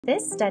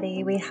This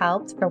study, we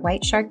helped for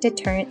white shark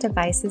deterrent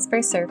devices for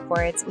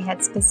surfboards. We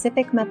had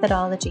specific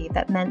methodology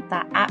that meant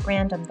that at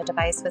random the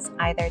device was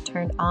either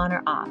turned on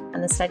or off,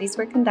 and the studies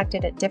were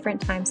conducted at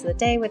different times of the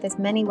day with as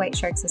many white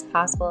sharks as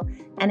possible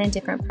and in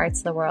different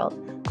parts of the world.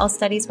 All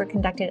studies were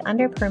conducted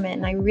under permit,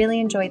 and I really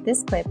enjoyed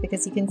this clip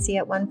because you can see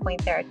at one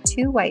point there are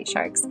two white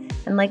sharks,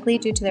 and likely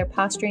due to their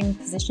posturing and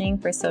positioning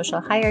for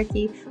social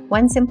hierarchy,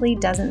 one simply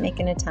doesn't make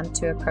an attempt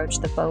to approach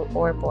the boat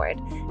or board,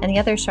 and the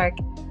other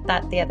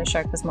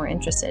shark was more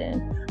interested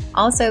in.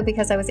 Also,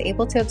 because I was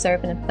able to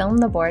observe and film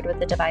the board with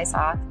the device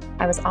off,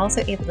 I was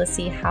also able to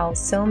see how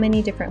so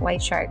many different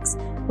white sharks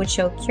would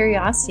show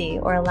curiosity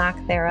or a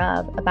lack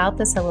thereof about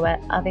the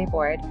silhouette of a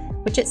board,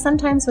 which it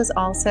sometimes was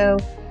also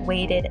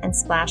waded and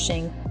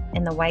splashing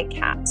in the white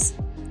caps.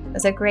 It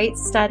was a great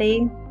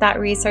study. That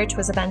research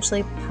was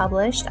eventually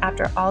published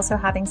after also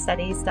having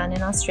studies done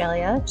in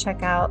Australia.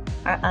 Check out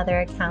our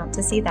other account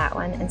to see that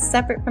one. And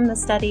separate from the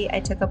study, I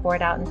took a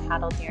board out and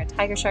paddled near a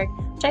tiger shark,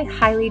 which I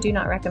highly do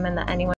not recommend that anyone